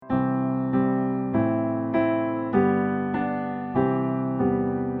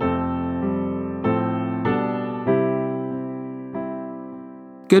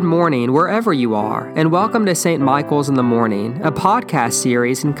Good morning, wherever you are, and welcome to St. Michael's in the Morning, a podcast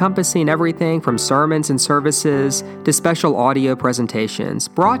series encompassing everything from sermons and services to special audio presentations,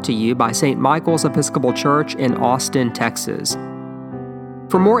 brought to you by St. Michael's Episcopal Church in Austin, Texas.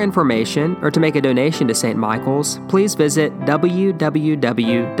 For more information or to make a donation to St. Michael's, please visit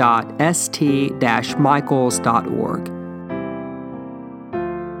www.st-michaels.org.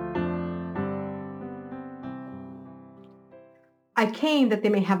 I came that they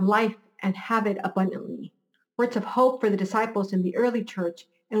may have life and have it abundantly. Words of hope for the disciples in the early church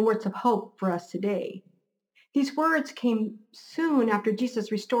and words of hope for us today. These words came soon after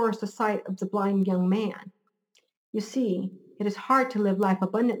Jesus restores the sight of the blind young man. You see, it is hard to live life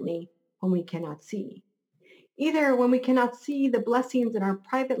abundantly when we cannot see. Either when we cannot see the blessings in our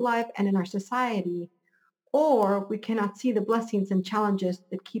private life and in our society, or we cannot see the blessings and challenges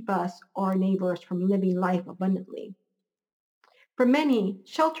that keep us or our neighbors from living life abundantly. For many,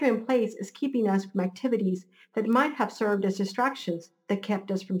 shelter in place is keeping us from activities that might have served as distractions that kept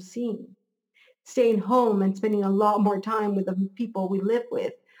us from seeing. Staying home and spending a lot more time with the people we live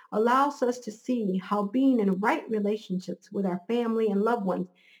with allows us to see how being in right relationships with our family and loved ones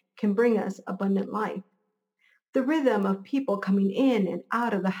can bring us abundant life. The rhythm of people coming in and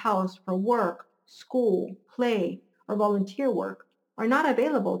out of the house for work, school, play, or volunteer work are not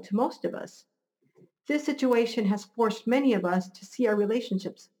available to most of us. This situation has forced many of us to see our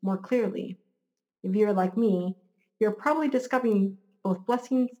relationships more clearly. If you're like me, you're probably discovering both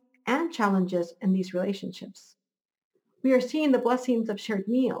blessings and challenges in these relationships. We are seeing the blessings of shared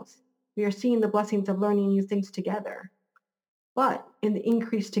meals. We are seeing the blessings of learning new things together. But in the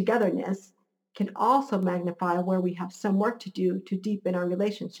increased togetherness can also magnify where we have some work to do to deepen our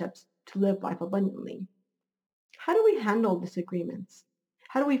relationships to live life abundantly. How do we handle disagreements?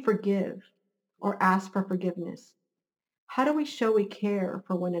 How do we forgive or ask for forgiveness? How do we show we care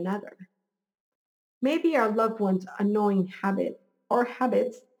for one another? Maybe our loved one's annoying habit or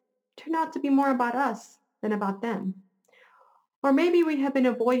habits turn out to be more about us than about them. Or maybe we have been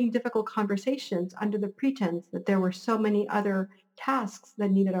avoiding difficult conversations under the pretense that there were so many other tasks that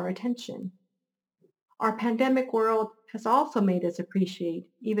needed our attention. Our pandemic world has also made us appreciate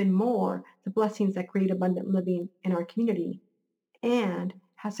even more the blessings that create abundant living in our community and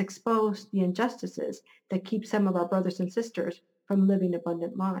has exposed the injustices that keep some of our brothers and sisters from living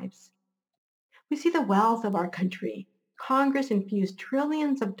abundant lives. We see the wealth of our country. Congress infused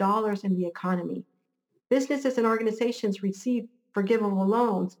trillions of dollars in the economy. Businesses and organizations received forgivable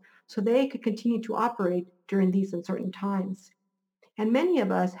loans so they could continue to operate during these uncertain times. And many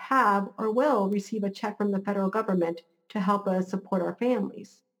of us have or will receive a check from the federal government to help us support our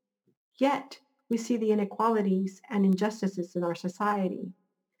families. Yet, we see the inequalities and injustices in our society.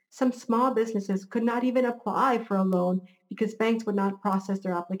 Some small businesses could not even apply for a loan because banks would not process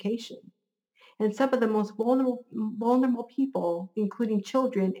their application. And some of the most vulnerable people, including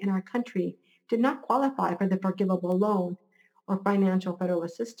children in our country, did not qualify for the forgivable loan or financial federal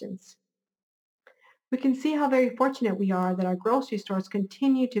assistance. We can see how very fortunate we are that our grocery stores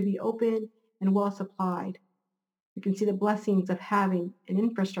continue to be open and well supplied. We can see the blessings of having an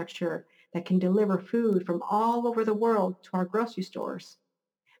infrastructure that can deliver food from all over the world to our grocery stores.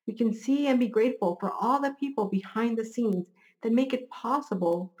 We can see and be grateful for all the people behind the scenes that make it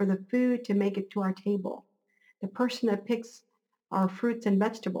possible for the food to make it to our table. The person that picks our fruits and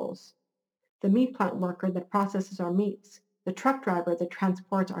vegetables, the meat plant worker that processes our meats, the truck driver that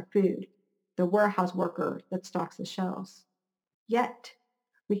transports our food, the warehouse worker that stocks the shelves. Yet,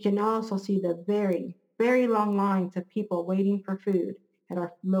 we can also see the very, very long lines of people waiting for food at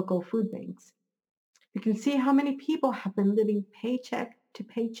our local food banks. We can see how many people have been living paycheck to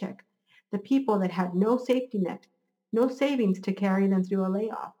paycheck, the people that had no safety net, no savings to carry them through a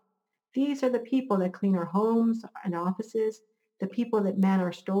layoff. These are the people that clean our homes and offices, the people that man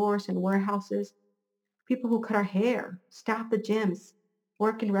our stores and warehouses, people who cut our hair, staff the gyms,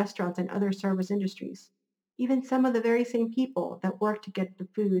 work in restaurants and other service industries, even some of the very same people that work to get the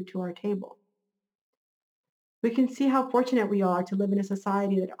food to our table. We can see how fortunate we are to live in a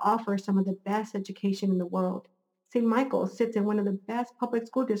society that offers some of the best education in the world. St. Michael's sits in one of the best public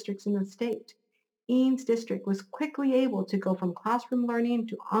school districts in the state. Eanes District was quickly able to go from classroom learning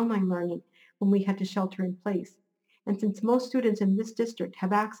to online learning when we had to shelter in place. And since most students in this district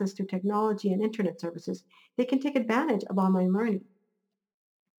have access to technology and internet services, they can take advantage of online learning.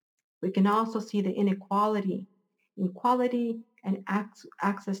 We can also see the inequality in quality and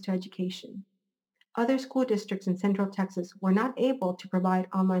access to education. Other school districts in Central Texas were not able to provide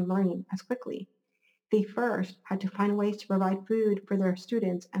online learning as quickly. They first had to find ways to provide food for their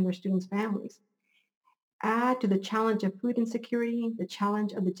students and their students' families. Add to the challenge of food insecurity the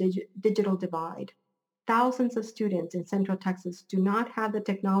challenge of the digital divide. Thousands of students in Central Texas do not have the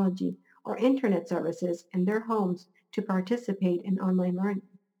technology or internet services in their homes to participate in online learning.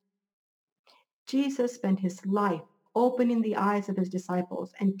 Jesus spent his life opening the eyes of his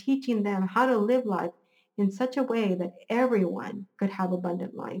disciples and teaching them how to live life in such a way that everyone could have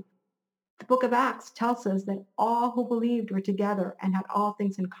abundant life. The book of Acts tells us that all who believed were together and had all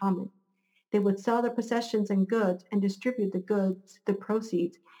things in common. They would sell their possessions and goods and distribute the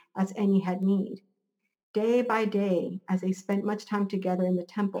proceeds, as any had need. Day by day, as they spent much time together in the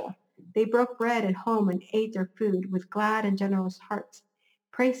temple, they broke bread at home and ate their food with glad and generous hearts,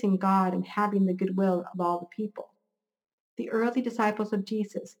 praising God and having the goodwill of all the people. The early disciples of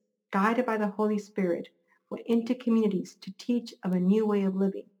Jesus, guided by the Holy Spirit, went into communities to teach of a new way of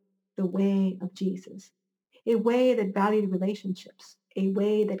living, the way of Jesus, a way that valued relationships, a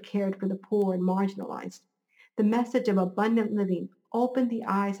way that cared for the poor and marginalized. The message of abundant living opened the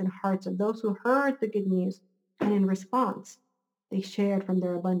eyes and hearts of those who heard the good news, and in response, they shared from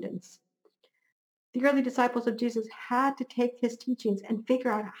their abundance. The early disciples of Jesus had to take his teachings and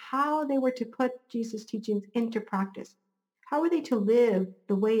figure out how they were to put Jesus' teachings into practice. How were they to live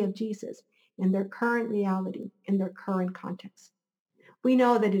the way of Jesus in their current reality, in their current context? We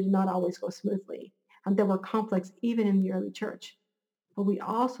know that it did not always go smoothly, and there were conflicts even in the early church. But we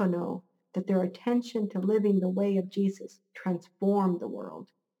also know that their attention to living the way of Jesus transformed the world.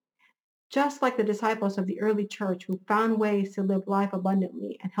 Just like the disciples of the early church who found ways to live life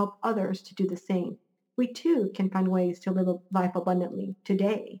abundantly and help others to do the same, we too can find ways to live life abundantly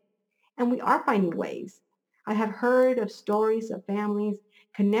today. And we are finding ways. I have heard of stories of families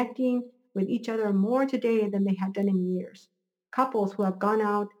connecting with each other more today than they had done in years. Couples who have gone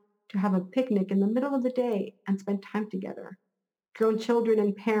out to have a picnic in the middle of the day and spend time together. Grown children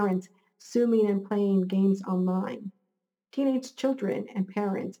and parents Zooming and playing games online. Teenage children and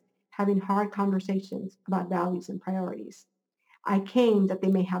parents having hard conversations about values and priorities. I came that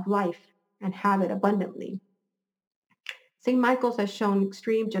they may have life and have it abundantly. St. Michael's has shown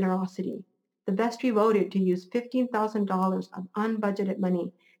extreme generosity. The vestry voted to use $15,000 of unbudgeted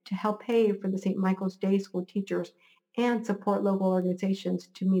money to help pay for the St. Michael's Day School teachers and support local organizations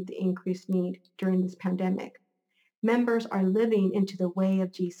to meet the increased need during this pandemic. Members are living into the way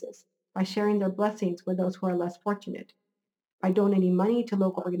of Jesus by sharing their blessings with those who are less fortunate, by donating money to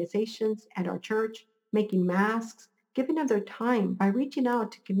local organizations and our church, making masks, giving of their time, by reaching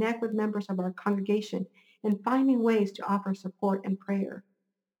out to connect with members of our congregation and finding ways to offer support and prayer.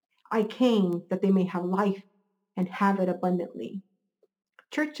 I came that they may have life and have it abundantly.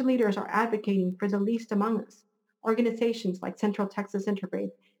 Church leaders are advocating for the least among us. Organizations like Central Texas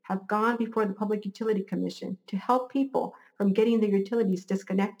Interfaith have gone before the Public Utility Commission to help people from getting their utilities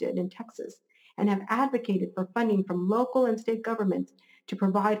disconnected in Texas and have advocated for funding from local and state governments to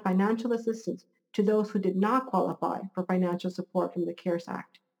provide financial assistance to those who did not qualify for financial support from the CARES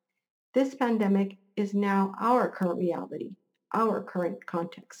Act. This pandemic is now our current reality, our current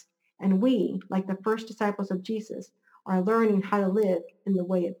context, and we, like the first disciples of Jesus, are learning how to live in the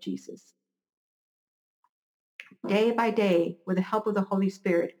way of Jesus. Day by day, with the help of the Holy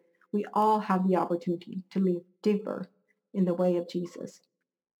Spirit, we all have the opportunity to live deeper in the way of Jesus.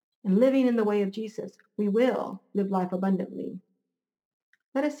 And living in the way of Jesus, we will live life abundantly.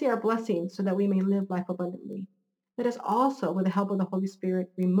 Let us see our blessings so that we may live life abundantly. Let us also, with the help of the Holy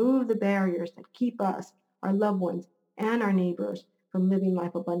Spirit, remove the barriers that keep us, our loved ones, and our neighbors from living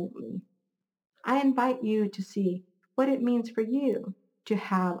life abundantly. I invite you to see what it means for you to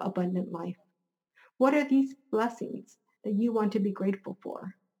have abundant life. What are these blessings that you want to be grateful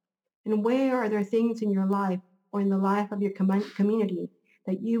for? And where are there things in your life or in the life of your community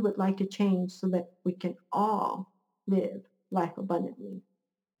that you would like to change so that we can all live life abundantly?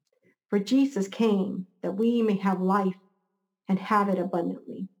 For Jesus came that we may have life and have it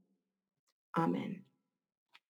abundantly. Amen.